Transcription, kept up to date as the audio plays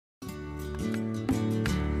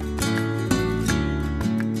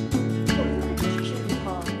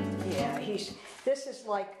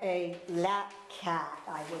like a lap cat,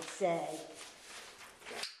 I would say.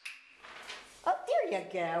 Oh, there you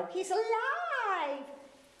go. He's alive.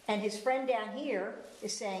 And his friend down here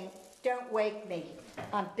is saying, don't wake me.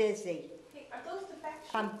 I'm busy. Hey, are those the fact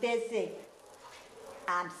sheets? I'm busy.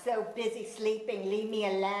 I'm so busy sleeping. Leave me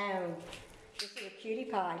alone. This is a cutie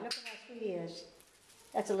pie. Look at how sweet he is.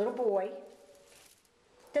 That's a little boy.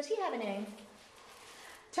 Does he have a name?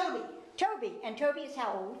 Tobey. Toby. And Toby is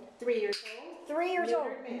how old? 3 years old. 3 years Neutered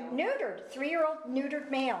old. male. Neutered. 3-year-old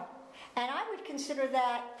neutered male. And I would consider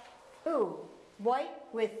that, ooh, white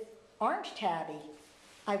with orange tabby,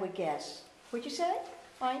 I would guess. Would you say?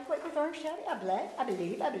 White with orange tabby? I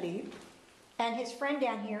believe. And his friend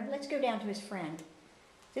down here, let's go down to his friend.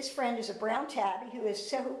 This friend is a brown tabby who is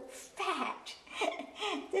so fat.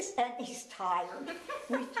 And he's tired.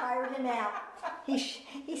 We've tired him out. He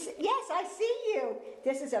said, yes, I see you.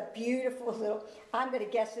 This is a beautiful little, I'm going to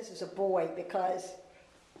guess this is a boy because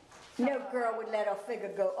no girl would let a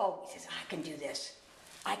figure go, oh, he says, I can do this.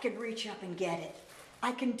 I can reach up and get it.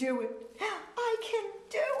 I can do it. I can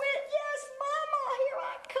do it. Yes, Mama, here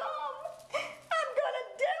I come. I'm going to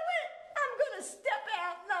do it. I'm going to step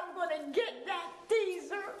out and I'm going to get that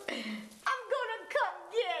teaser. I'm going to come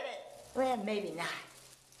get it. Well, maybe not.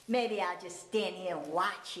 Maybe I'll just stand here and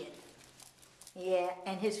watch it. Yeah,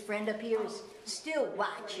 and his friend up here is still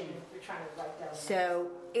watching. We're trying to write down. So,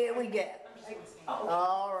 here we go.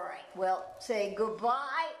 All right, well, say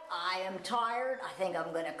goodbye. I am tired. I think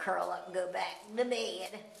I'm going to curl up and go back to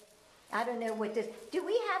bed. I don't know what this. Do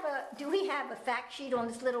we have a fact sheet on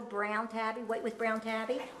this little brown tabby? White with brown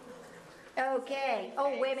tabby? Okay.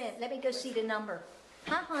 Oh, wait a minute. Let me go see the number.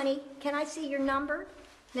 Huh, honey? Can I see your number?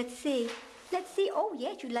 Let's see. Let's see. Oh,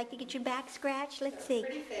 yes, you'd like to get your back scratched? Let's see.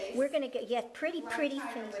 Pretty face. We're going to get, yes, pretty face.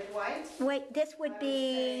 With white. Wait, this would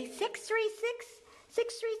be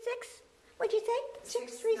 636? What'd you say?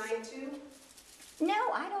 692.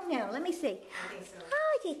 No, I don't know. Let me see. I think so.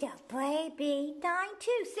 Oh, you don't, baby.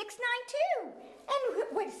 692. And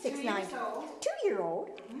what is 692? 2-year-old.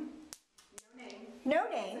 No name. No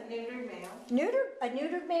It's a name. neutered male. A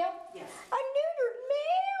neutered male? Yes. A neutered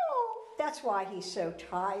male. That's why he's so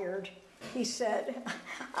tired. He said,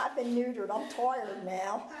 I've been neutered. I'm tired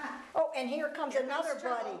now. Oh, and here comes another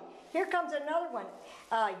buddy. Here comes another one.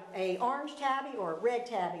 A orange tabby or a red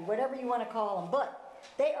tabby, whatever you want to call them. But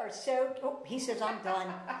they are so, oh, he says, I'm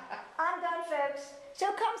done. I'm done, folks.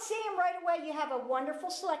 So come see him right away. You have a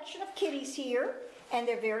wonderful selection of kitties here. And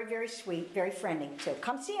they're very, very sweet, very friendly. So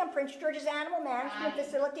come see him, Prince George's Animal Management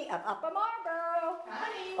Facility of Upper Marlboro.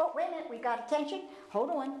 Hi. Oh, wait a minute. We got attention.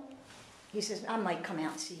 Hold on. He says, I might come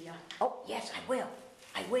out and see you. Oh, yes, I will.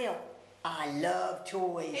 I will. I love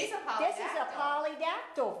toys. He's a polydactyl. This is a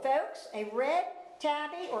polydactyl, folks. A red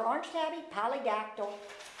tabby or orange tabby polydactyl.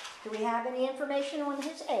 Do we have any information on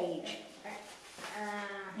his age?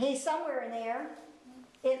 He's somewhere in there.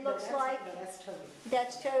 It looks like... No, that's Tobey.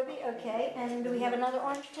 That's Toby, okay. And do we have another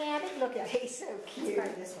orange tabby? Look at he's so cute. Let's try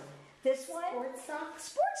this one. This one? Sportsocks.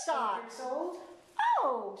 Sportsocks. 8 years old.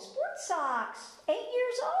 Oh, Sportsocks. 8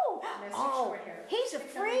 years old. Oh, he's a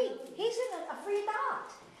free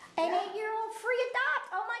adopt. An 8-year-old free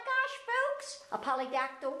adopt. Oh my gosh, folks. A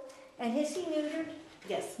polydactyl. And is he neutered?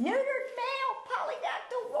 Yes. Neutered male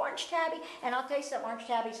polydactyl orange tabby. And I'll tell you something, orange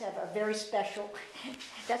tabbies have a very special,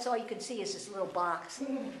 that's all you can see is this little box.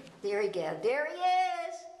 There you go. There he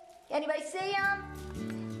is. Anybody see him?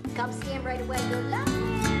 Come see him right away. Good luck.